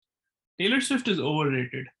Taylor Swift is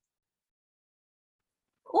overrated.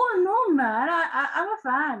 Oh no, man! I'm a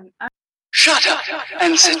fan. Shut up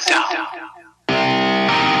and sit down.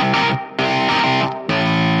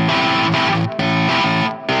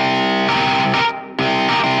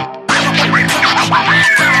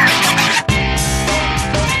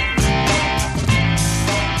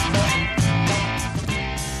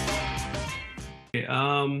 Okay,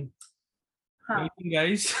 Huh. welcome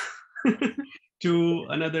guys to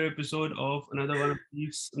another episode of another one of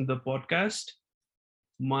these the podcast.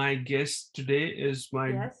 My guest today is my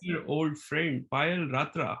Yes. dear old friend Payal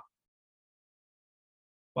Ratra.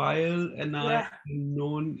 Payal and I Yeah. have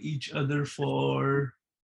known each other for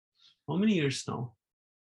how many years now?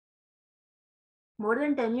 More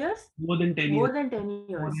than 10 years? More than 10 More years. than 10 More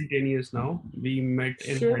years. than 10 years now. We met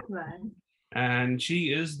in high Shit, school, man. and she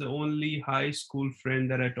is the only high school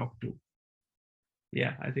friend that I talk to.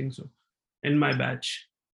 Yeah, I think so. In my batch.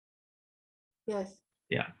 Yes.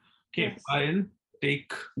 Yeah. Okay, Yes. Payal,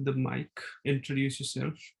 take the mic. Introduce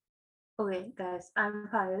yourself. Okay, guys. I'm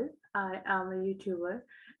Payal. I am a YouTuber,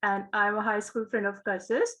 and I'm a high school friend of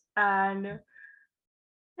Kassis. And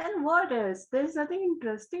what else? There's nothing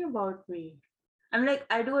interesting about me. I'm like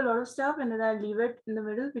I do a lot of stuff, and then I leave it in the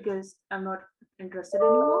middle because I'm not interested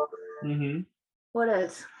anymore. Mm-hmm. What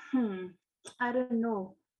else? I don't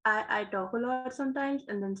know. I talk a lot sometimes,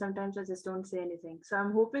 and then sometimes I just don't say anything. So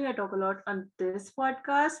I'm hoping I talk a lot on this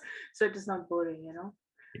podcast, so it is not boring, you know.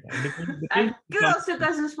 Yeah, depends. And Depends. kudos to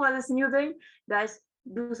Cousins for this new thing, guys.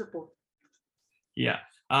 Do support. Yeah.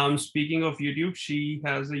 Speaking of YouTube, she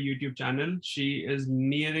has a YouTube channel. She is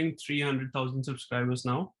nearing 300,000 subscribers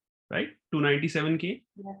now, right? 297K,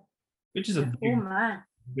 Yeah. which is a Oh man.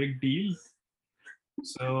 big deal.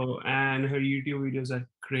 So, and her YouTube videos are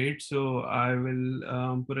great. So I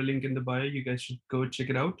will put a link in the bio. You guys should go check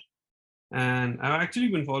it out. And I've actually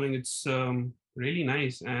been following. It's really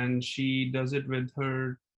nice. And she does it with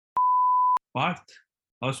her Parth.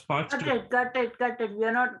 How's Parth Cut doing? it, cut it, cut it. We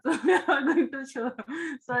are not, we are not going to show.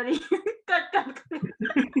 Sorry. cut.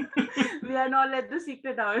 We are not let the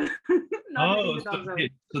secret out. Not letting Oh, the so, dogs out. okay.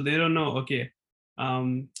 So they don't know. Okay.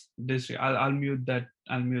 This I'll mute that.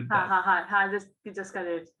 I'll mute Ha that. ha ha ha. Just cut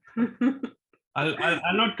it.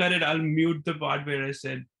 I'll not cut it. I'll mute the part where I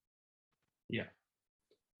said yeah.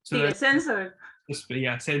 So Okay, that's censored.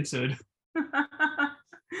 yeah, censored.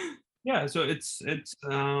 Yeah, so it's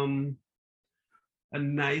a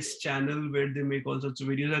nice channel where they make all sorts of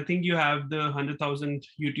videos. I think you have the 100,000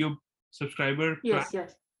 YouTube subscriber plan.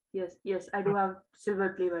 Yes. I do have silver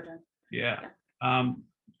play button. Yeah. Yeah.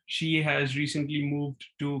 She has recently moved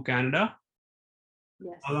to Canada.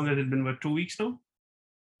 Yes. How long has it been? What, 2 weeks now?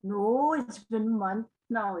 No, it's been a month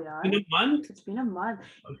now, yeah. In a month? It's been a month.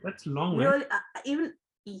 Oh, that's long, man. Really, even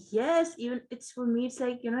yes, even it's for me. It's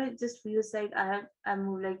like it just feels like I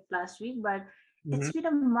moved like last week, but Mhm. it's been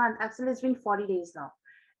a month. Actually, it's been 40 days now,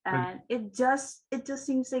 Okay. and it just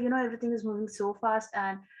seems like everything is moving so fast,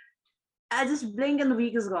 and I just blink and the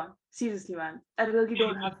week is gone. Seriously, man, I really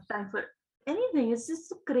don't have time for anything. It's just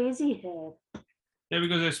so crazy here. Yeah,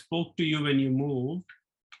 because I spoke to you when you moved,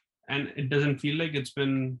 and it doesn't feel like it's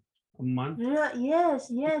been a month. Yeah, yes.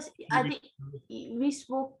 I think we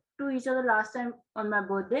spoke to each other last time on my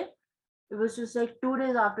birthday. It was just like 2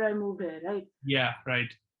 days after I moved here, right? Yeah,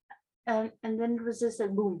 right. And then it was just like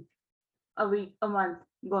boom, a week, a month,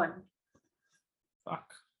 gone.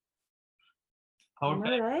 Fuck. How You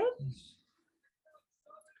know, right?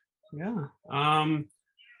 Yeah.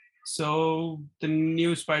 So the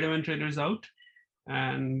new Spider-Man trailer is out,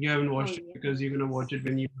 and you haven't watched it because you're gonna watch it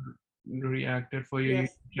when you reacted for your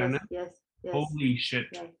YouTube channel. Yes. Holy shit!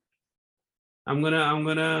 Right. I'm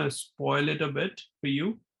gonna spoil it a bit for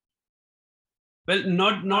you. Well,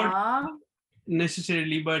 not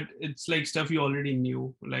necessarily, but it's like stuff you already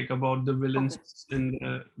knew, like about the villains in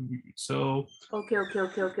the. So. Okay.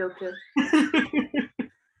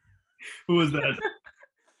 Who was that?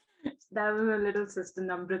 That was my little sister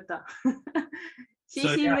Namrita. she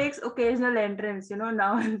So, yeah. makes occasional entrance,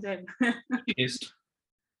 now and then.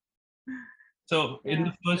 So in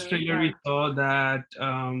the first trailer, we saw that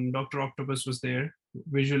Dr. Octopus was there,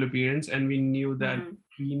 visual appearance, and we knew that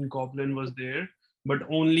Green Goblin was there, but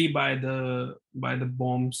only by the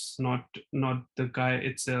bombs, not the guy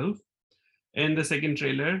itself. In the second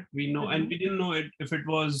trailer, we know, and we didn't know if it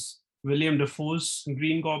was William Dafoe's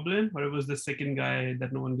Green Goblin or it was the second guy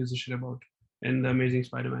that no one gives a shit about in the Amazing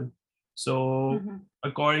Spider-Man. So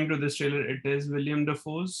according to this trailer, it is William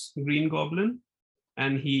Dafoe's Green Goblin,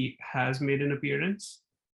 and he has made an appearance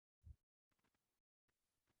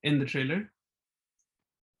in the trailer,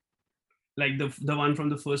 like the one from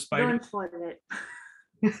the first Spider. Don't spoil it.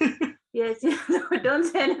 Yes, don't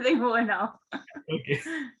say anything more now. Okay.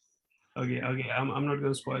 Okay. I'm not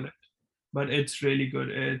gonna spoil it, but it's really good.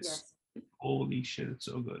 It's Yes. holy shit, it's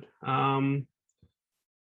so good.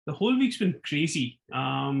 The whole week's been crazy.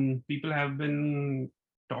 People have been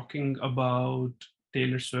talking about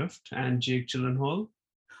Taylor Swift and Jake Gyllenhaal.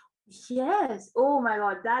 Yes. Oh my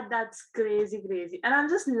god, that's crazy, crazy. And I'm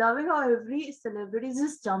just loving how every celebrity is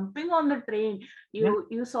just jumping on the train. Yeah.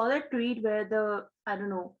 You saw that tweet where the I don't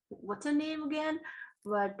know what's her name again,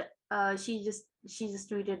 but she just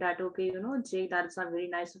tweeted that, okay, Jay, that's not very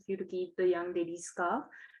nice of you to keep the young lady's scarf,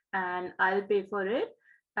 and I'll pay for it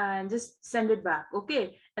and just send it back.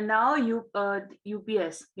 Okay. And now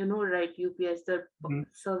UPS, right, UPS, the Mhm.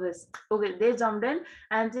 service. Okay, they jumped in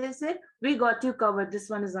and they said, we got you covered. This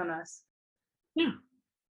one is on us. Yeah.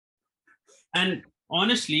 And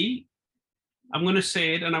honestly, I'm gonna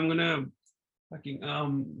say it, and I'm gonna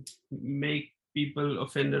fucking make people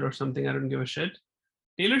offended or something. I don't give a shit.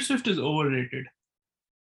 Taylor Swift is overrated.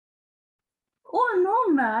 Oh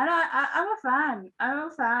no, man! I'm a fan. I'm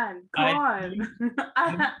a fan. Come I on.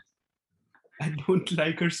 don't, I don't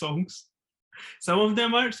like her songs. Some of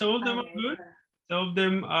them are like good. her. Some of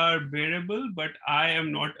them are bearable, but I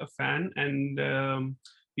am not a fan. And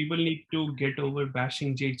people need to get over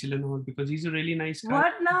bashing Jake Gyllenhaal because he's a really nice guy.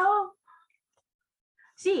 What now?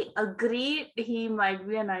 See, agreed. He might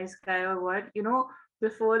be a nice guy or what.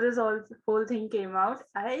 Before this whole thing came out,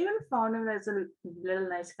 I even found him as a little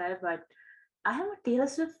nice guy. But I am a Taylor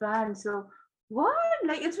Swift fan, so what?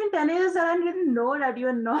 Like it's been 10 years and I didn't know that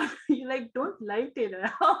you're not. You like don't like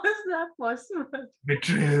Taylor. How is that possible?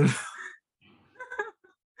 Betrayal,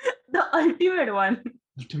 The ultimate one.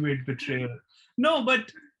 ultimate betrayal. No, but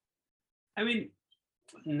I mean,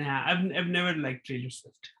 nah, I've never liked Taylor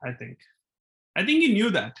Swift. I think you knew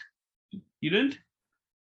that. You didn't.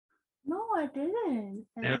 No, I didn't.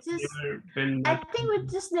 And Never, it's just never been I that. think we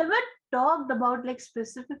just never talked about like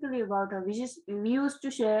specifically about her. We used to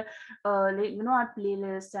share like our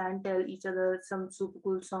playlist and tell each other some super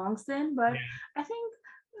cool songs then, but Yeah, I think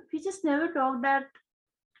we just never talked that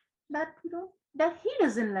that he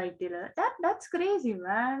doesn't like Taylor. That's crazy,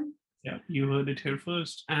 man. yeah, you heard it here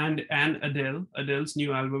first. And Adele. Adele's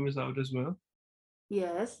new album is out as well.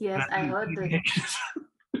 Yes, yes, I And heard this.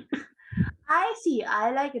 I see.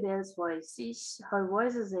 I like Adele's voice. Her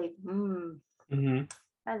voice is like, Mhm.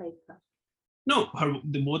 I like that. No,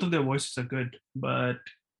 both of their voices are good, but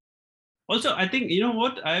also I think you know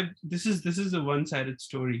what I this is a one-sided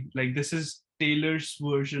story. Like this is Taylor's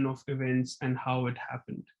version of events and how it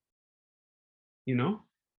happened. You know,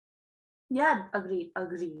 Yeah, agreed,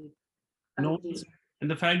 agreed, no, agreed. and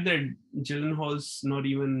the fact that Gyllenhaal's not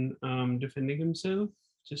even defending himself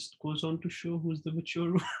just goes on to show who's the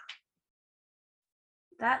mature one.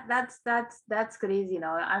 That's crazy.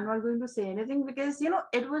 Now I'm not going to say anything because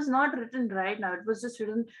it was not written right now. It was just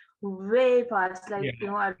written way past, like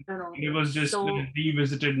Yeah, I don't know. it was just So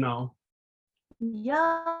revisited now.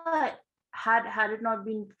 yeah, had it not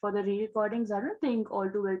been for the re-recordings, I don't think All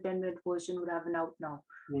Too Well 10-minute version would have been out now,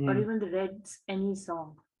 or Mhm. even the Reds any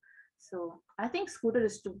song. So I think Scooter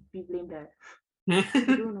is to be blamed there. But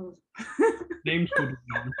who knows? Blame Scooter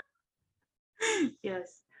Braun.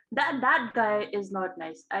 Yes, that guy is not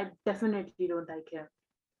nice. I definitely don't like him.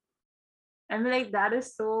 I mean, like that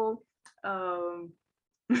is so um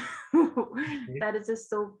Okay. that is just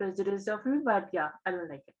so prejudiced of me. But yeah, I don't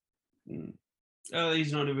like it. Mm.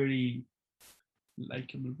 He's not a very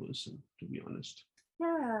likable person, to be honest.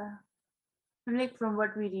 Yeah, I mean, like from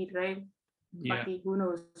what we read, right? Yeah. Baki, who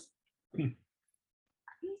knows?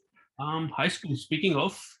 High school. Speaking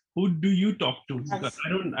of, who do you talk to? Because Yes.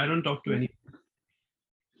 I don't talk to any.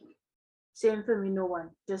 Same for me. No one,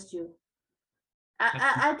 just you.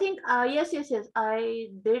 I think yes, yes, yes. I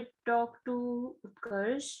did talk to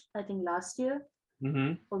Utkarsh. I think last year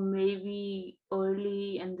Mm-hmm. or maybe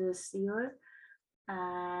early in this year,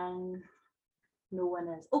 and no one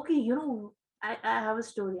else. Okay, I have a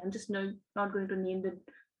story. I'm just not going to name the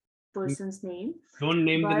person's name, Don't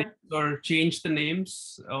name the but names or change the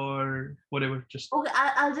names or whatever. Just okay,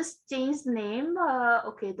 I'll just change the name.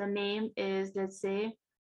 Okay, the name is, let's say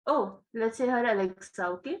her Alexa.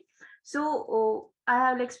 Okay, so I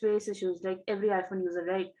have like space issues like every iPhone user,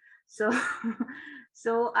 right? So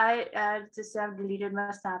so I just have deleted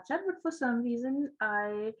my Snapchat, but for some reason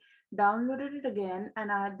I downloaded it again, and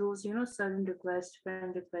I had those certain requests,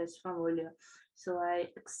 friend requests from earlier. So I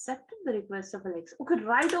accepted the request of Alexa. Okay,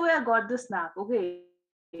 right away I got the snap. Okay,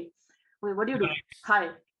 what do you do? Hi,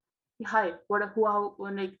 hi,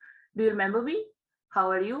 like, do you remember me? How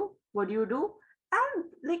are you? What do you do? And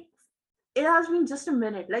like it has been just a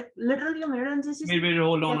minute, like literally a minute, and just Wait,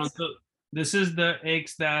 hold on. text. So this is the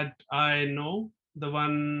ex that I know, the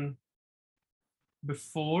one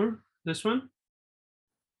before this one.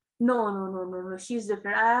 No. She's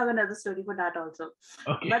different. I have another story for that also.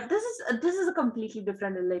 Okay. But this is a completely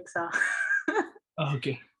different Alexa.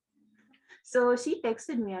 Okay. So she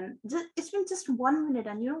texted me, and it's been just 1 minute,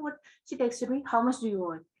 and you know what? She texted me, "How much do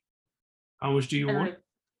you earn?" How much do you And I'm want? like,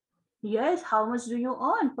 "Yes, how much do you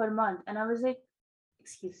earn per month?" And I was like,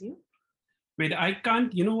 "Excuse you." Wait, I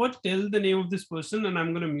can't. You know what? Tell the name of this person, and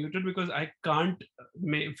I'm gonna mute it because I can't.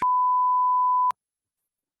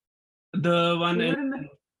 The one. Do you remember?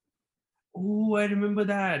 Oh, I remember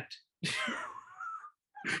that.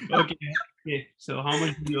 Okay. Okay. So how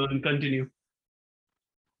much do you earn? Continue.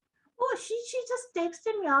 Oh, she just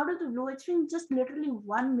texted me out of the blue. It's been just literally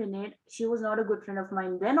 1 minute. She was not a good friend of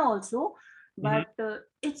mine then also, Mhm. but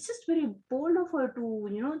it's just very bold of her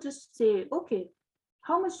to just say, okay,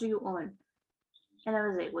 how much do you earn? And I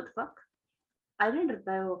was like, what the fuck? I didn't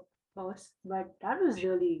reply, of course, but that was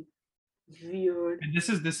really weird. And this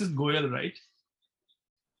is Goyal, right?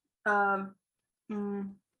 Um,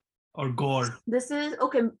 mm, Or Gore? this is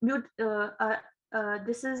okay. Mute.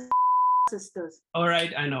 This is sisters. All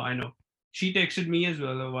right, I know. She texted me as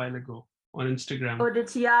well a while ago on Instagram. Oh, did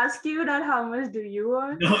she ask you that? How much do you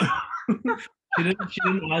earn? No, she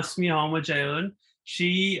didn't ask me how much I earn.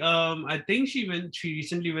 She I think she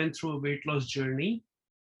recently went through a weight loss journey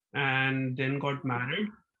and then got married.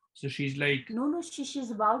 So she's like, No.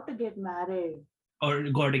 She's about to get married. or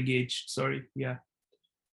got engaged, sorry. Yeah.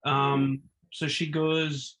 Oh. So she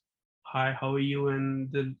goes, hi, how are you?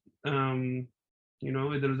 And the idhar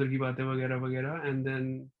udhar ki baatein वगैरह वगैरह. And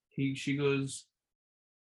then she goes,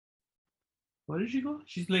 where did she go?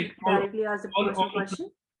 She's like, Directly asked a all personal of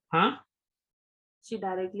question. huh? She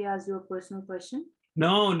directly asked you a personal question.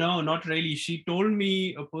 No, not really. She told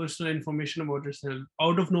me a personal information about herself.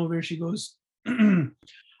 Out of nowhere, she goes,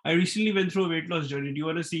 I recently went through a weight loss journey. Do you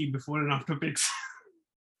want to see before and after pics?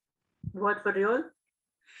 What, for real?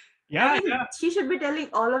 Yeah, I mean, yeah. she should be telling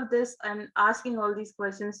all of this and asking all these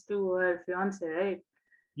questions to her fiance, right?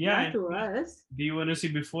 Yeah. Not to us. Do you want to see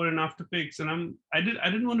before and after pics? And I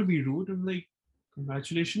didn't want to be rude. I'm like,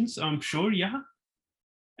 congratulations. I'm sure, yeah.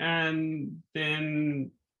 And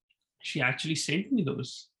then she actually sent me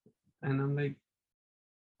those. And I'm like,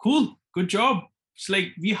 cool, good job. It's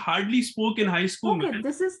like we hardly spoke in high school, Okay, man.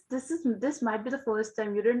 this might be the first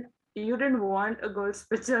time you didn't want a girl's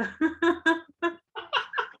picture.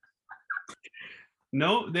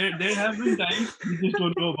 No, there have been times you just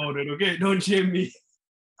don't know about it. Okay, don't shame me.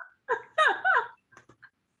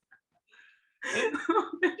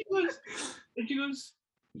 And she goes,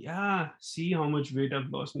 yeah. See how much weight I've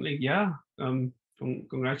lost. I'm like, yeah.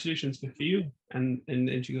 Congratulations for you. And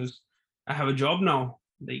then she goes, I have a job now.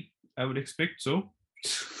 Like I would expect so.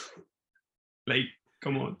 Like,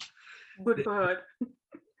 come on, Good for her.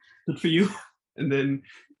 good for you. And then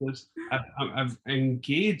I've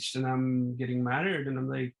engaged and I'm getting married, and I'm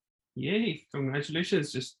like, yay,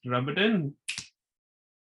 congratulations, just rub it in.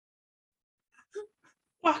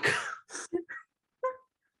 Fuck.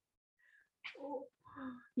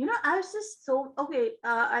 I was just so okay.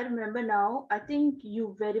 I remember now. I think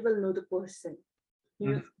you very well know the person.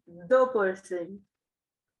 The person,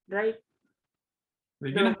 right?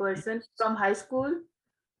 The person from high school.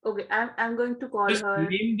 Okay, I'm going to call Just her.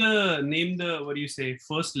 name the what do you say,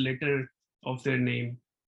 first letter of their name.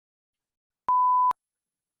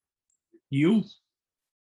 You.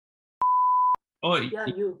 Oh Yeah,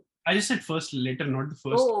 you. I just said first letter, not the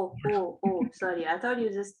first. Oh, sorry. I thought you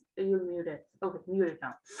muted. Okay, muted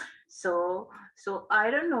now. So I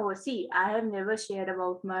don't know. See, I have never shared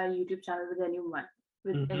about my YouTube channel with anyone.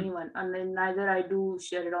 And then neither I do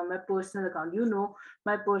share it on my personal account.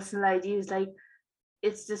 My personal IG is like,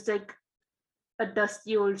 it's just like a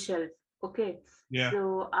dusty old shelf. Okay. Yeah.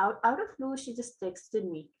 So out of blue, she just texted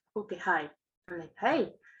me. Okay, hi. I'm like,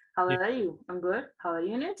 hey, how Yeah. are you? I'm good. How are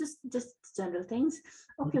you? Just general things.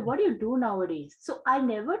 Okay, what do you do nowadays? So I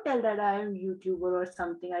never tell that I am YouTuber or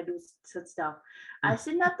something. I do such stuff. I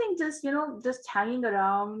say nothing. Just hanging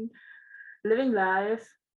around, living life,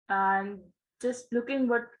 and just looking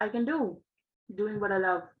what I can do, doing what I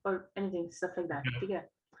love or anything stuff like that. Yeah.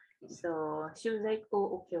 So she was like,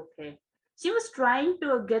 oh, okay. She was trying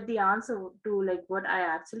to get the answer to like what I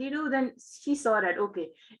actually do. Then she saw that, okay,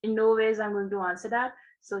 in no ways I'm going to answer that.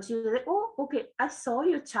 So she was like, oh, okay, I saw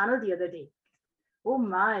your channel the other day. Oh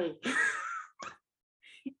my.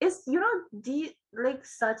 The like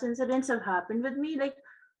such incidents have happened with me. Like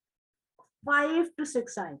 5 to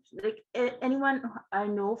 6 times. Like anyone I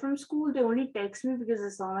know from school, they only text me because they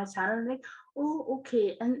saw my channel. Like, oh,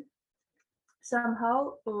 okay, and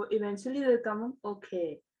somehow eventually they'll come up.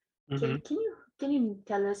 Okay, Mm-hmm. can you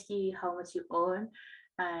tell us how much you earn?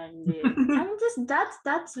 And I mean, just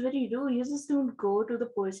that's very rude. You just don't go to the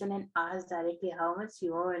person and ask directly how much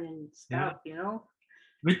you earn and Yeah. stuff. You know, I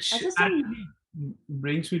Which just don't. actually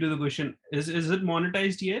brings me to the question: Is it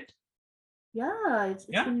monetized yet? Yeah, it's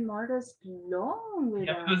Yeah. been modest long way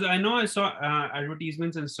Yeah, down. because I know I saw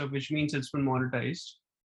advertisements and stuff, which means it's been monetized.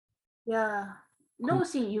 Yeah. Cool. No,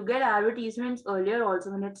 see, you get advertisements earlier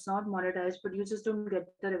also when it's not monetized, but you just don't get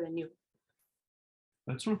the revenue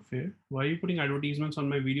That's not fair. Why are you putting advertisements on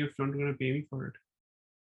my video if you're not going to pay me for it?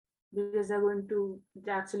 because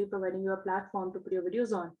they're actually providing you a platform to put your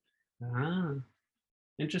videos on Ah,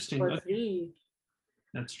 interesting. for Okay, free.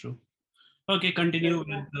 that's true. Okay, continue But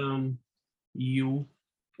yeah. with you.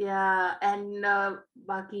 Yeah, and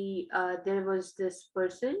Baki, there was this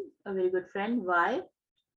person, a very good friend, Y,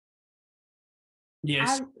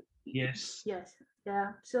 Yes, and yes. yes,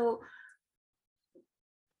 yeah. So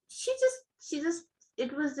she just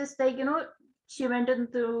it was just like she went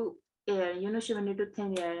into air. She went into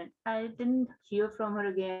thin air. I didn't hear from her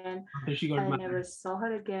again. After she I got never married. saw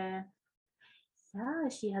her again. Yeah,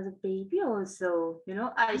 she has a baby also.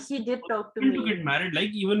 I she did talk to When to me. get married,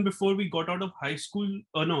 like even before we got out of high school,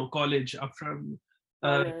 no, college. After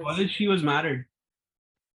College. college, she was married.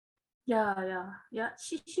 Yeah.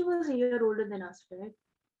 She was a year older than us, right?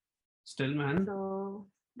 Still, man. So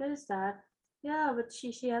there's that. Yeah, but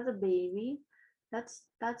she has a baby. That's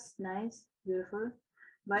nice, beautiful.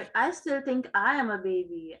 But I still think I am a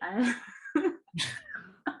baby.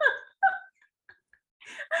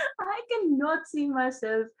 I cannot see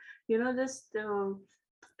myself, just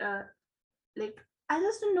uh, like I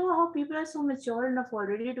just don't know how people are so mature enough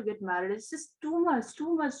already to get married. It's just too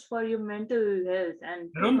much for your mental health and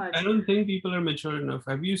I too don't. much. I don't think people are mature enough.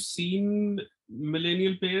 Have you seen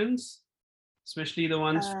millennial parents, especially the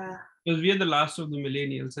ones? Uh, Because we are the last of the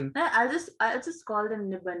millennials, and I'll just call them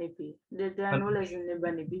nibba. They are no less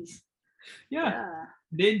than nibba. yeah, Yeah.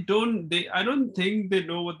 they don't. They. I don't think they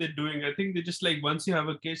know what they're doing. I think they just like once you have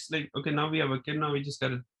a kid, it's like okay, now we have a kid. Now we just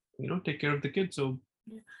gotta take care of the kid. So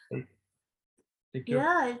like, take care.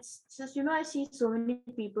 Yeah, it's just I see so many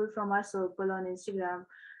people from our circle on Instagram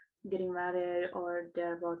getting married or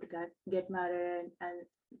they're about to get married and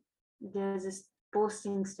they're just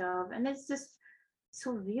posting stuff and it's just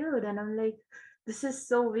so weird and I'm like, this is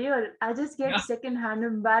so weird. I just get Yeah. secondhand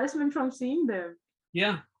embarrassment from seeing them.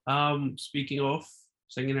 Yeah. Speaking of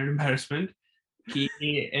second-hand embarrassment,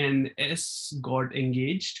 K and S got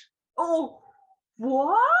engaged Oh,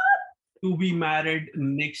 what? to be married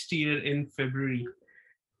next year in February.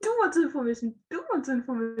 Too much information. Too much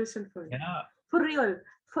information for you. Yeah. For real.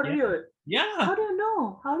 For Yeah. real. How Yeah. do you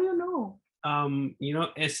know? How do you know?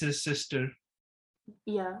 S's sister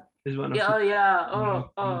Yeah. is one of Yeah. Oh, yeah.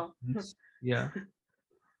 my Oh. friends. Yeah.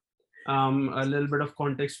 A little bit of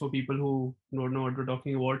context for people who don't know what we're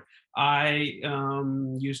talking about. I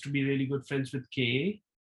used to be really good friends with K,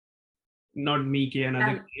 not me, K,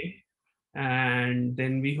 another And K. And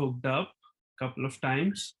then we hooked up a couple of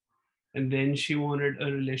times. And then she wanted a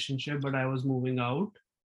relationship, but I was moving out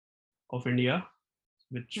of India,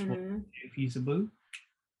 which was mhm. feasible.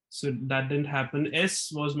 So that didn't happen.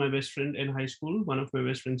 S was my best friend in high school, one of my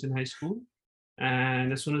best friends in high school.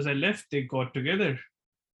 And as soon as I left, they got together.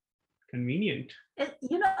 Convenient.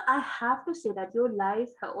 I have to say that your life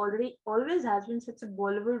already always has been such a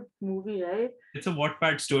Bollywood movie, right? It's a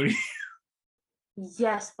Wattpad story.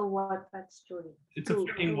 Yes, a Wattpad story. It's a True,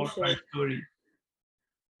 freaking true Wattpad shit. story.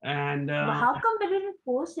 And But how come they didn't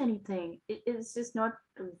post anything? It's just not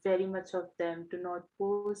very much of them to not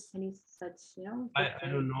post any such, good I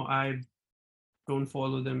thing. don't know. I don't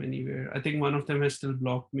follow them anywhere. I think one of them has still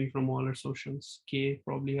blocked me from all her socials. K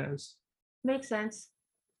probably has. Makes sense.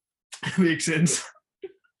 Makes sense.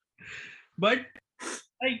 But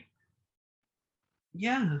like,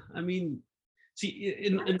 yeah, I mean, see,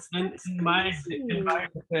 That's in my crazy.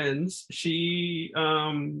 defense, she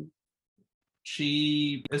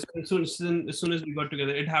as soon as we got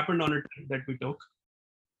together, it happened on a trip that we took,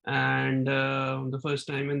 and the first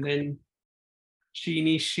time, and then she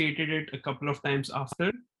initiated it a couple of times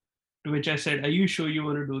after. To which I said, "Are you sure you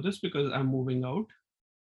want to do this? Because I'm moving out,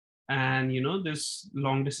 and this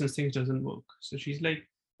long distance things doesn't work." So she's like,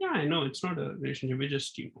 "Yeah, I know it's not a relationship. We're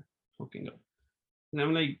just hooking up." And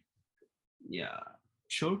I'm like, "Yeah,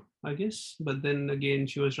 sure, I guess." But then again,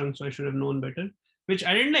 she was drunk, so I should have known better. Which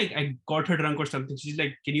I didn't like. I got her drunk or something. She's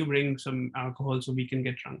like, "Can you bring some alcohol so we can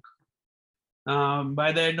get drunk?"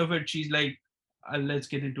 By the end of it, she's like, let's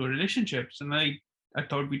get into a relationship. So like, I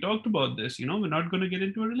thought we talked about this, we're not going to get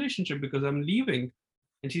into a relationship because I'm leaving.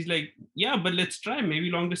 And she's like, yeah, but let's try.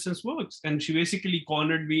 Maybe long distance works. And she basically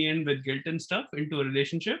cornered me in with guilt and stuff into a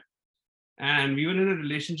relationship. And we were in a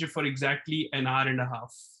relationship for exactly an hour and a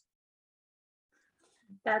half.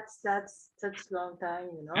 That's such a long time,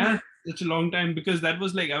 Yeah, it's a long time, because that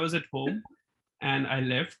was like I was at home and I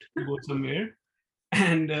left to go somewhere.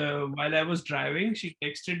 And while I was driving, she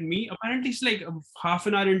texted me. Apparently, it's like half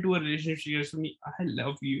an hour into a relationship. She goes to me, I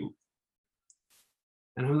love you.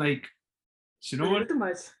 And I'm like, you know A what? little too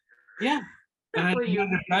much. Yeah. And I For you.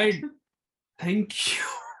 replied, thank you.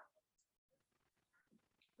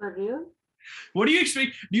 For real? What do you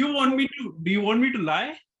expect? Do you want me to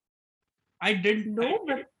lie? I didn't. No,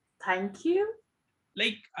 but thank you.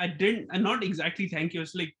 Like, I didn't, and not exactly thank you.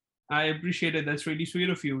 It's like, I appreciate it. That's really sweet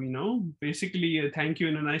of you, basically thank you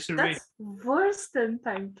in a nicer way. That's worse than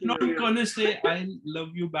thank you. I'm not gonna say I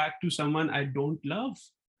love you back to someone I don't love.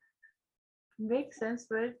 Makes sense,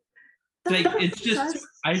 but It's just,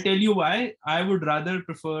 I'll tell you why. I would rather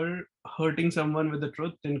prefer hurting someone with the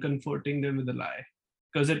truth than comforting them with a lie,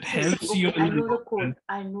 because it helps okay, you. I know the quote.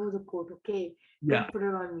 I know the quote. Okay, Yeah. don't put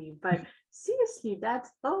it on me. But seriously, that's,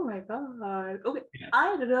 oh my god. Okay, Yeah.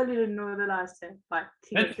 I really didn't know the last time. But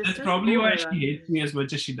That's probably why she hates me as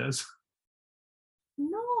much as she does.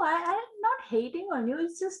 No, I'm not hating on you.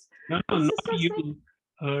 It's just No, it's not just you. like,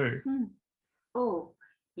 Her. Oh,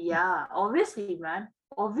 yeah. Obviously, man.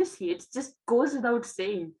 Obviously, it just goes without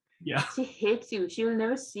saying. Yeah. She hates you. She will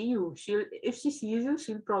never see you. If she sees you,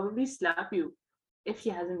 she'll probably slap you. If she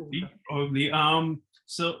hasn't moved on. Probably.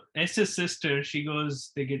 So S's sister, she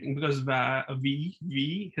goes, they're getting, because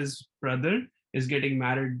his brother, is getting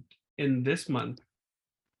married in this month.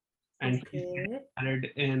 And he's getting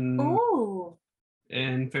married in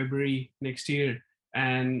February next year.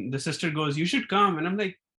 And the sister goes, you should come. And I'm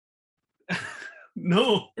like,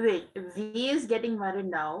 no. Wait, V is getting married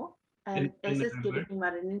now, and In S is November. getting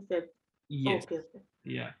married in Feb. Yes. Okay.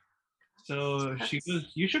 Yeah. So she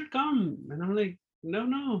goes, you should come. And I'm like, no,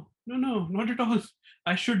 not at all.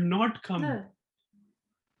 I should not come. No.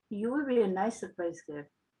 You will be a nice surprise gift.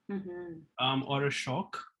 Or a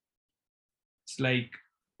shock. It's like,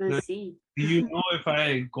 We'll see. do you know if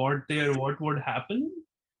I got there, what would happen?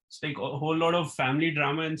 It's like a whole lot of family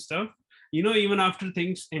drama and stuff. Even after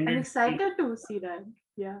things ended. I'm excited to see that.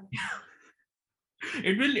 Yeah.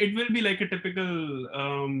 It will be like a typical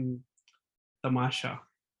tamasha,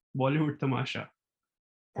 Bollywood tamasha.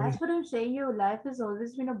 That's what I'm saying. Your life has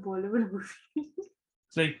always been a Bollywood movie.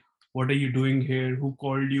 It's like, what are you doing here? Who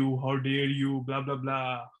called you? How dare you? Blah blah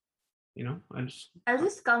blah. I'll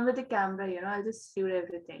just come with a camera. I'll just shoot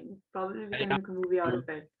everything. Probably we can make a movie out of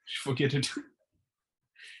it. Forget it.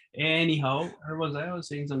 Anyhow, I was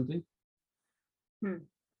saying something.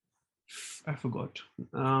 I forgot.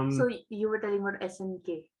 So you were telling about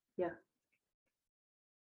SNK. Yeah.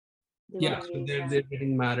 So they're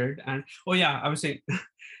getting married, and I was saying,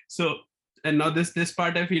 so, and now this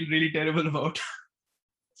part I feel really terrible about.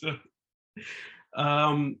 So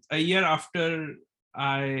a year after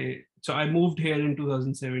I moved here in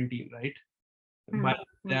 2017, right? But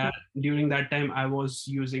during that time I was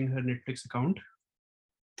using her Netflix account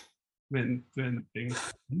when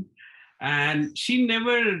things, and she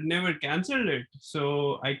never canceled it,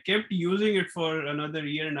 so I kept using it for another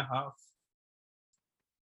year and a half.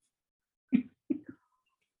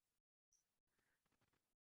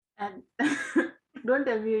 And don't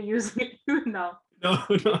tell me you're using it now. No,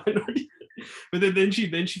 not yet. But then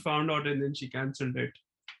she found out, and then she canceled it.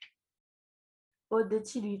 Or did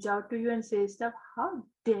she reach out to you and say stuff? How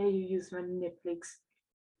dare you use my Netflix?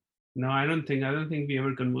 No, I don't think we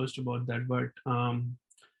ever conversed about that, but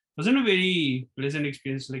wasn't a very pleasant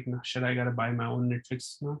experience. Like, no, shit, I gotta buy my own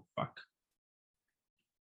Netflix. No, fuck.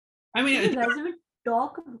 I mean, you guys even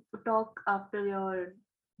talk after your...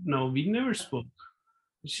 No, we never spoke.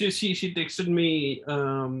 She texted me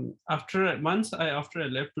after months after I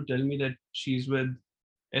left to tell me that she's with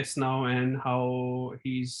S now, and how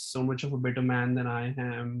he's so much of a better man than I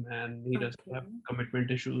am, and he doesn't have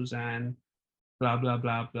commitment issues, and blah blah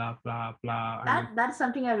blah blah blah blah. That's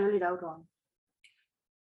something I really doubt on.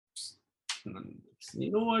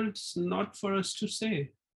 You know what? It's not for us to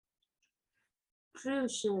say. True,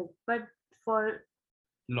 sure, but for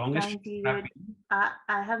longest period, I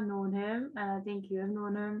have known him, and I think you have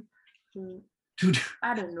known him. Dude,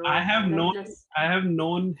 I don't know. I have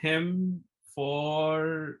known him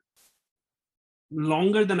for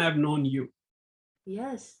longer than I've known you.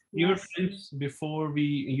 Yes. You were friends before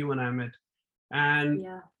you and I met, and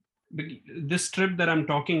this trip that I'm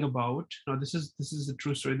talking about, now this is a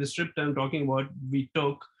true story. This trip that I'm talking about, we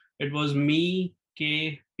took, it was me,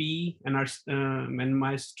 K, P, and and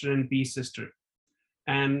my sister and P's sister.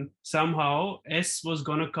 And somehow S was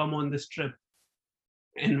gonna come on this trip.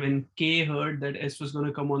 And when K heard that S was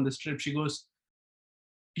gonna come on this trip, she goes,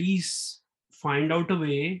 please find out a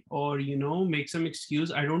way, or make some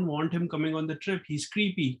excuse. I don't want him coming on the trip. He's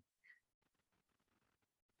creepy.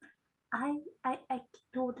 I I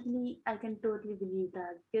can totally believe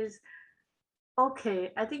that, because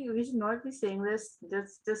okay, I think we should not be saying this.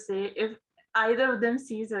 Just say, if either of them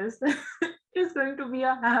sees us, it's going to be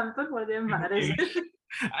a hamper for their marriage.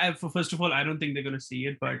 First of all, I don't think they're gonna see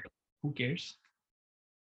it, but who cares?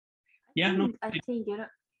 Yeah, no. I think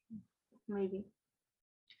maybe.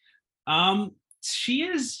 She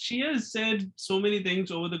has said so many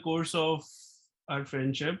things over the course of our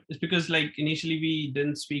friendship. It's because, like, initially we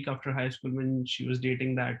didn't speak after high school when she was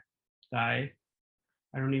dating that guy.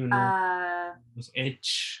 I don't even know. It was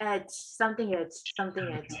H. Something H.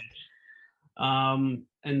 And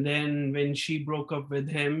then when she broke up with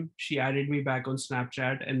him, she added me back on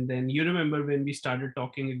Snapchat. And then you remember when we started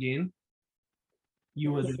talking again?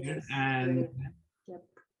 You were there. And yep.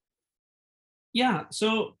 Yeah,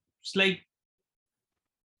 so it's like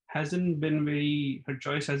her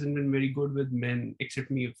choice hasn't been very good with men,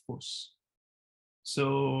 except me, of course.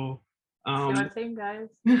 So sure thing, guys.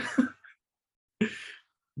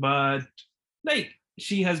 But like,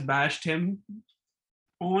 she has bashed him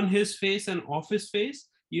on his face and off his face.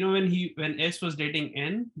 When S was dating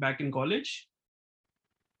N back in college.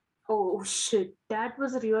 Oh shit, that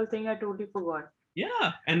was a real thing. I totally forgot.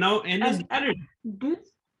 Yeah, and now N is married.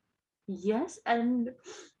 Yes, and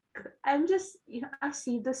I'm just, I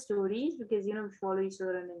see the stories because we follow each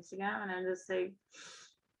other on Instagram, and I'm just like,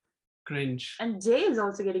 cringe. And J is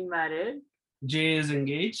also getting married. J is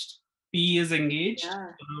engaged. P is engaged.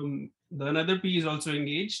 Yeah. The another P is also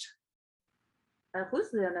engaged.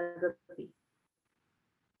 Who's the another P?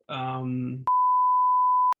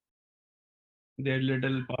 Their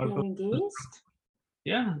little Powerpuff. Engaged?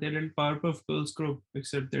 Yeah, their little Powerpuff Girls group.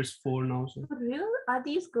 Except there's 4 now. So. For real? Are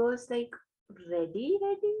these girls like ready?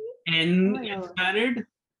 N is married.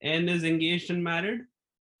 N is engaged and married.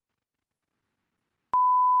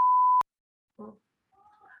 Oh.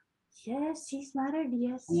 Yes, she's married.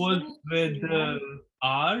 Yes. Who was with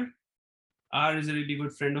R. R is a really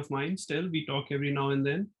good friend of mine. Still, we talk every now and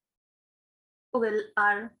then. Oh, well,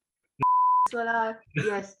 R. Well, R.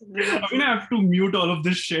 Yes. I'm gonna have to mute all of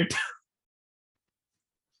this shit.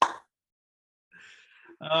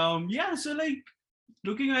 Yeah, so like,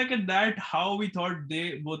 looking back at that, how we thought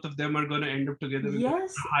both of them are gonna end up together.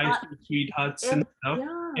 Yes. High school sweethearts and stuff.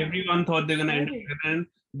 Yeah. Everyone thought they're gonna end up together, and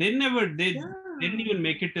they didn't even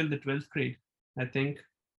make it till the 12th grade, I think.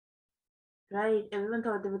 Right. Everyone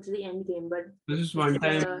thought they were to the end game, but this is one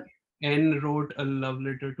time N wrote a love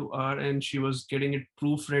letter to R, and she was getting it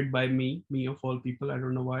proofread by me of all people. I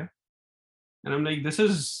don't know why. And I'm like, this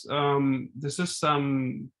is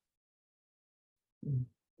some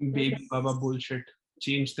baby baba bullshit.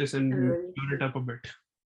 Change this and tune it up a bit.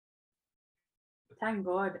 Thank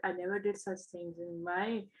God I never did such things in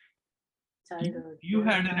my childhood. You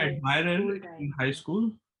had an admirer in high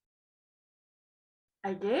school?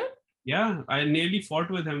 I did? Yeah, I nearly fought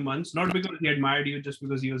with him once. Not because he admired you, just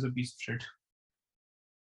because he was a piece of shit.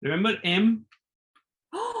 Remember M?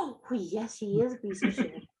 Oh, yes, he is a piece of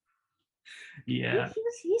shit. Yeah.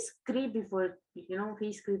 He's creepy for,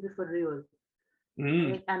 he's creepy for real.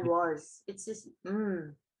 Right? And was. It's just,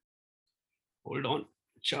 Hold on.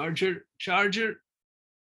 Charger.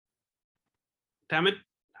 Damn it.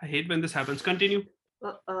 I hate when this happens. Continue.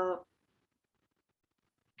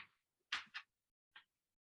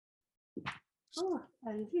 Oh,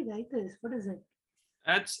 I really like this. What is it?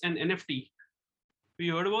 That's an NFT. Have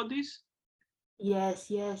you heard about these? Yes.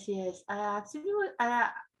 I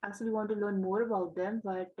actually want to learn more about them,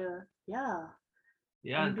 but yeah.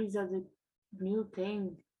 NFTs are the new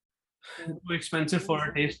thing. Too expensive for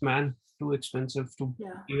our taste, man. Too expensive to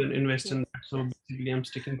even invest in that. So basically, I'm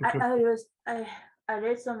sticking to crypto. I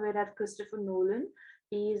read somewhere that Christopher Nolan,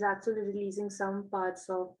 he is actually releasing some parts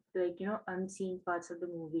of, like, unseen parts of the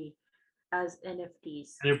movie as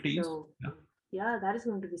NFTs. So, yeah, that is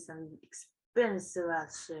going to be some expensive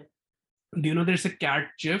ass shit. Do you know there's a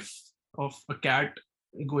cat gif of a cat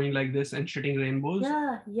going like this and shitting rainbows?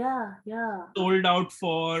 Yeah. Sold out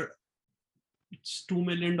for $2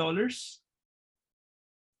 million.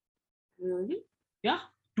 Really? Yeah,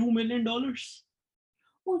 $2 million.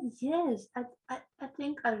 Oh yes, I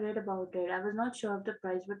think I read about it. I was not sure of the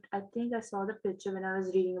price, but I think I saw the picture when I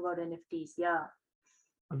was reading about NFTs. Yeah.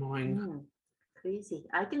 Annoying. Crazy.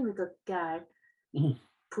 I can make a cat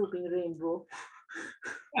pooping rainbow.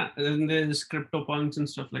 Yeah, and there's CryptoPunks and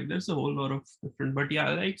stuff like there's a whole lot of different. But yeah,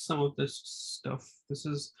 I like some of this stuff. This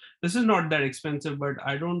is not that expensive, but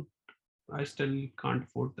I still can't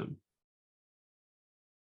afford them.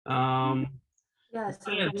 Yeah,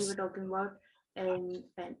 so we Yes. were talking about and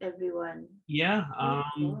everyone. Yeah.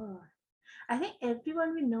 Oh. I think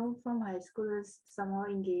everyone we know from high school is somehow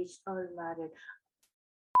engaged or married.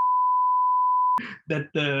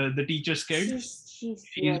 That the teacher's kid. She's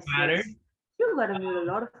She's yes, married. yes. You gotta mute a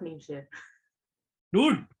lot of names here.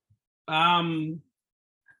 Dude,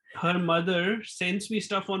 her mother sends me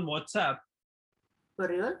stuff on WhatsApp. For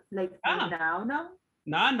real? Like now?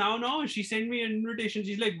 Now. She sent me an invitation.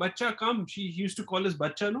 She's like, Bacha, come. She used to call us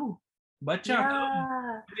Bacha, no? Bacha, come.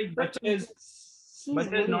 Yeah. Like, But she's Bacha is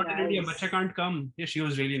very not in India. nice. Bacha can't come. Yeah, she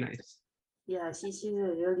was really nice. Yeah, she's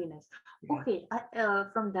really nice. Yeah. Okay,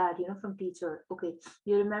 from that, from teacher. Okay,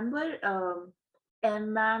 you remember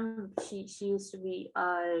M ma'am? She used to be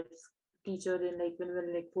our teacher in like when we were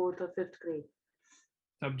in like 4th or 5th grade.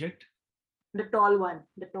 Subject? The tall one.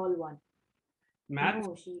 Math?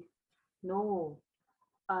 No.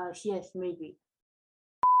 Yes, maybe.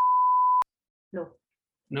 No.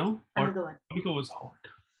 No? Another one. Because was hot.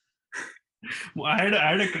 I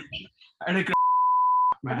had a crush.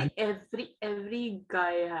 Man. I think every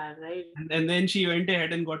guy had, right? And then she went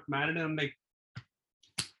ahead and got married, and I'm like,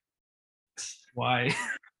 why?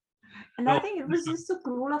 And I think it was just so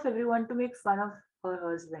cruel of everyone to make fun of her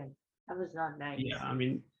husband. That was not nice. Yeah, I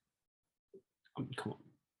mean, come on.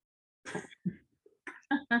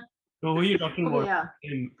 So who are you talking about? Yeah.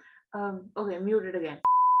 Okay, mute it again.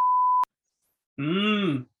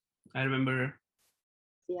 I remember her.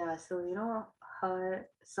 Yeah, so her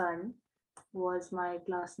son was my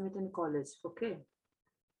classmate in college. Okay.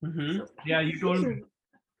 So, yeah, you told me.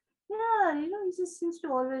 Yeah, he just used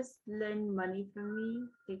to always lend money from me.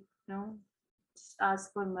 Like, just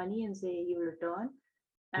ask for money and say he will return.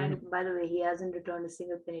 And by the way, he hasn't returned a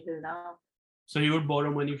single penny till now. So he would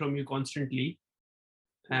borrow money from you constantly.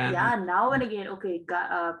 And yeah, now and again, okay,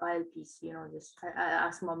 Pile, please, just I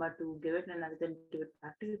ask Mama to give it and I then give it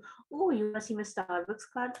back to you. Oh, you want to see my Starbucks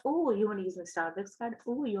card? Oh, you want to use my Starbucks card?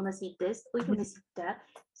 Oh, you want to see this? Oh, you want to see that?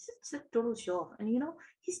 It's a total show off. And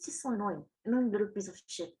he's just so annoying. Little piece of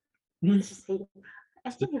shit. I just hate him.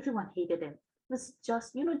 I think everyone hated him. It was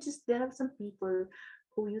just, just there are some people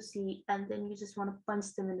who you see and then you just want to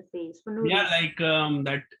punch them in the face. For no reason. Like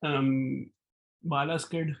that Bala's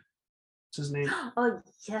kid. What's his name? Oh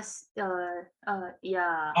yes,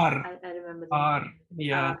 yeah. R. I remember that. R.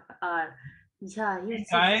 Yeah. R. Yeah, he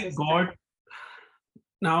guy got.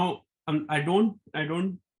 Now I don't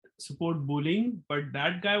support bullying, but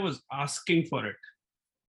that guy was asking for it.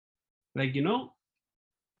 Like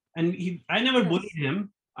and I never bullied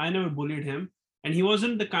him. And he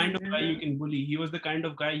wasn't the kind of guy you can bully. He was the kind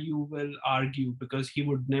of guy you will argue because he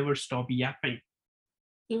would never stop yapping.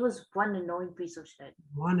 He was one annoying piece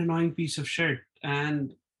of shit.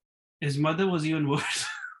 And his mother was even worse.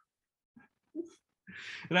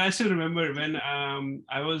 And I still remember when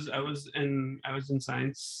I was in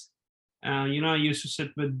science. I used to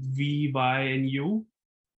sit with V, Y, and U.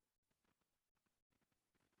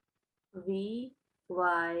 V,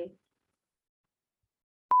 Y.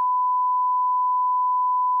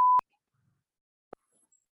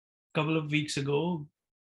 Couple of weeks ago,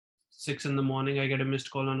 6 a.m, I get a missed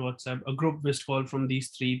call on WhatsApp, a group missed call from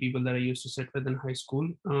these 3 people that I used to sit with in high school.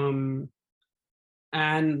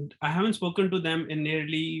 And I haven't spoken to them in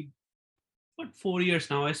nearly 4 years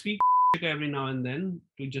now. I speak every now and then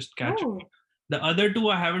to just catch up. The other 2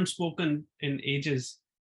 I haven't spoken in ages.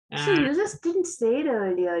 See, you just didn't say it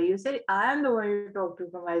earlier. You said I am the one you talked to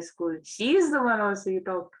from high school. She's the one also you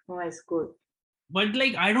talked to from high school. But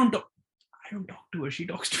like I don't talk to her. She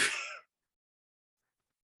talks to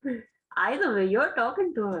me. Either way, you're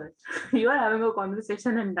talking to her. You are having a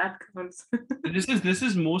conversation, and that counts. This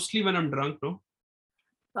is mostly when I'm drunk, no?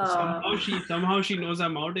 Somehow she knows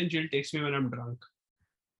I'm out and she'll text me when I'm drunk.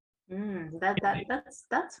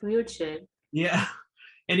 That's weird shit. Yeah.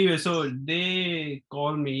 Anyway, so they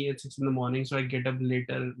call me at 6 a.m, so I get up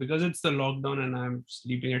later because it's the lockdown and I'm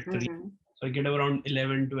sleeping at 3. So I get up around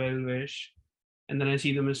 11, 12-ish. And then I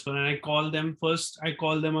see them as phone and I call them first. I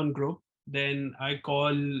call them on group. Then I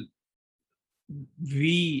call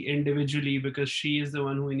V individually because she is the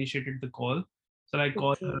one who initiated the call. So I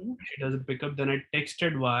call her. She doesn't pick up. Then I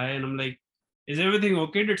texted Y and I'm like, is everything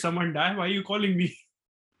okay? Did someone die? Why are you calling me?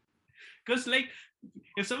 Because like,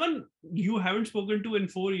 if someone you haven't spoken to in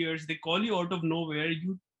 4 years, they call you out of nowhere,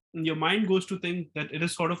 your mind goes to think that it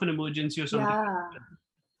is sort of an emergency or something. Yeah.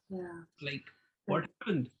 Yeah. Like, what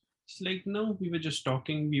happened? It's like, no, we were just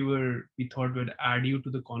talking. We thought we'd add you to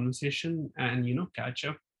the conversation and, catch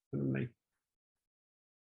up. And I'm like,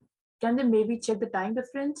 Can they maybe check the time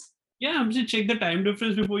difference? yeah, I'm just check the time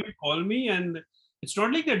difference before you call me. And it's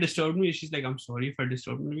not like they disturbed me. She's like, I'm sorry if I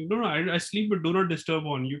disturbed you. No, I sleep, but do not disturb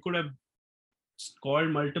on. You could have called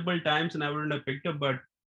multiple times and I wouldn't have picked up, but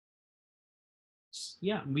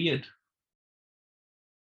yeah, weird.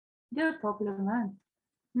 You're a popular man.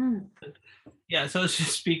 Yeah, so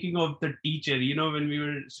speaking of the teacher, when we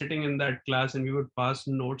were sitting in that class and we would pass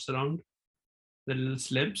notes around, the little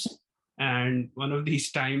slips, and one of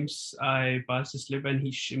these times I passed a slip and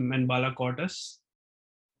and Bala caught us,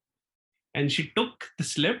 and she took the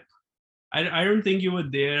slip. I don't think you were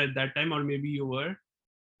there at that time, or maybe you were,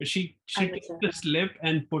 but she took the slip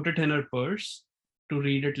and put it in her purse to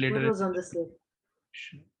read it later. What was on the slip?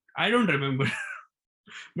 I don't remember.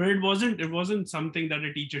 But it wasn't something that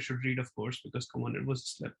a teacher should read, of course, because come on, it was a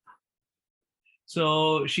slip.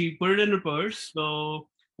 So she put it in her purse. So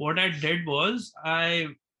what I did was I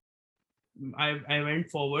went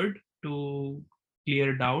forward to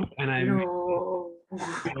clear it out, and I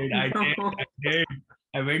did.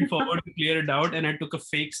 I went forward to clear it out, and I took a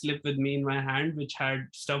fake slip with me in my hand, which had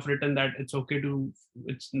stuff written that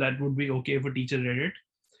that would be okay if a teacher read it.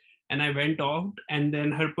 And I went out, and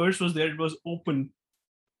then her purse was there. It was open.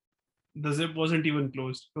 The zip wasn't even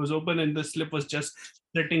closed. It was open, and the slip was just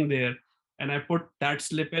sitting there. And I put that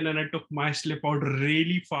slip in, and I took my slip out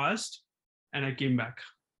really fast, and I came back.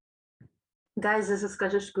 Guys, this is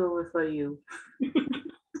Kashish Grover for you.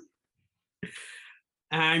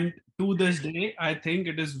 And to this day, I think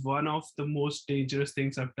it is one of the most dangerous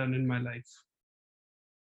things I've done in my life.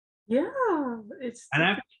 Yeah,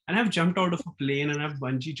 and I've jumped out of a plane, and I've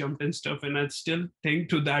bungee jumped and stuff, and I still think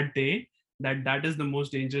to that day that is the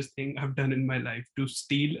most dangerous thing I've done in my life, to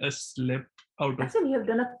steal a slip out of. Actually, you have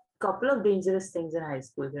done a couple of dangerous things in high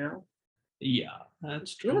school, Yeah,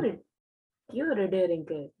 that's true. You're a daring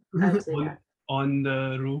kid. I'd say that. On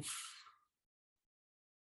the roof.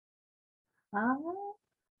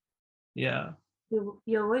 Yeah.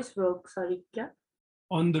 Your voice broke. Sorry, kya?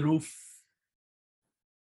 On the roof.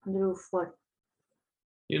 On the roof, what?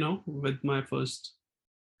 With my first.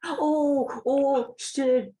 Oh,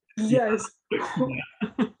 shit. Yes.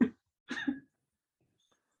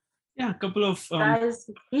 Yeah, a couple of guys,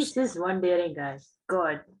 he's just one daring guy.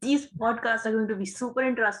 God, these podcasts are going to be super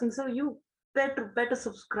interesting. So you better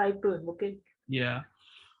subscribe to him, okay? Yeah.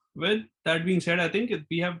 With that being said, I think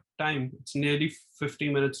we have time. It's nearly 50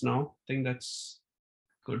 minutes now. I think that's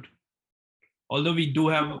good. Although we do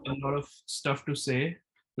have a lot of stuff to say,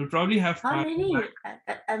 we'll probably have.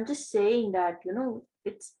 I'm just saying that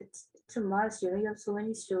it's a must. You have so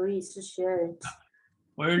many stories to share.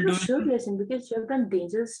 You should listen because you have done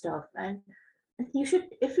dangerous stuff, and you should,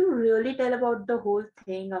 if you really tell about the whole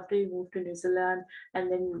thing after you moved to New Zealand,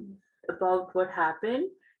 and then about what happened,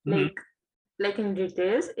 like in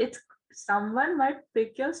details, someone might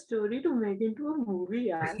pick your story to make into a movie.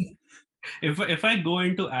 Yeah. If I go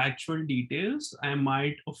into actual details, I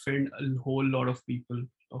might offend a whole lot of people.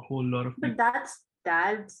 But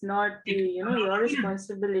that's not your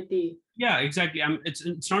responsibility. Yeah, exactly.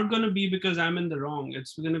 It's not going to be because I'm in the wrong.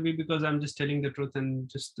 It's going to be because I'm just telling the truth, and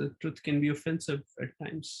just the truth can be offensive at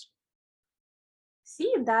times.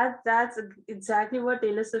 See, that's exactly what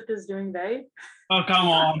Taylor Swift is doing, right? Oh, come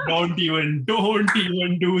on. Don't even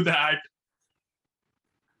do that.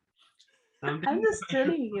 I'm just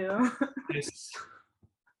telling you. Yes.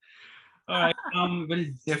 All right. We'll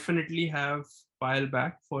definitely have Payal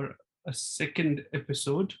back for a second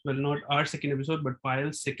episode. Well, not our second episode, but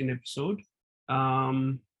Payal's second episode.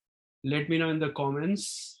 Let me know in the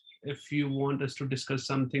comments if you want us to discuss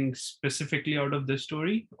something specifically out of this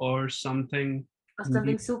story, or something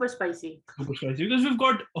super spicy. Super spicy, because we've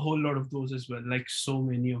got a whole lot of those as well. Like so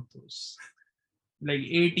many of those. Like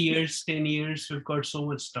 8 years, 10 years, we've got so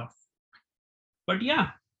much stuff. But yeah,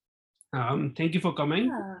 thank you for coming.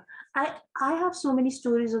 Yeah. I have so many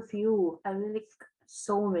stories of you. I mean, like,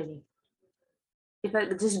 so many. If I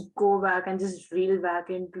just go back and just reel back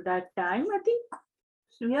into that time, I think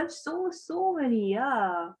we have so many.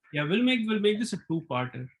 Yeah. Yeah, we'll make this a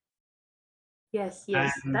 2-parter. Yes,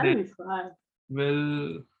 that'll be fun.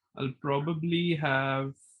 I'll probably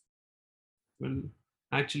have. Well,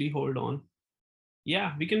 actually, hold on.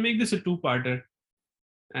 Yeah, we can make this a 2-parter,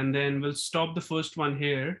 and then we'll stop the first one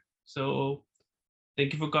here. So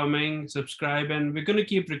thank you for coming, subscribe, and we're going to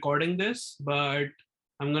keep recording this, but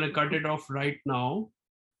I'm going to cut it off right now,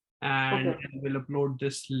 and we'll upload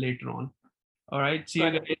this later on. All right, see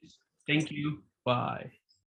you guys. Thank you. Bye.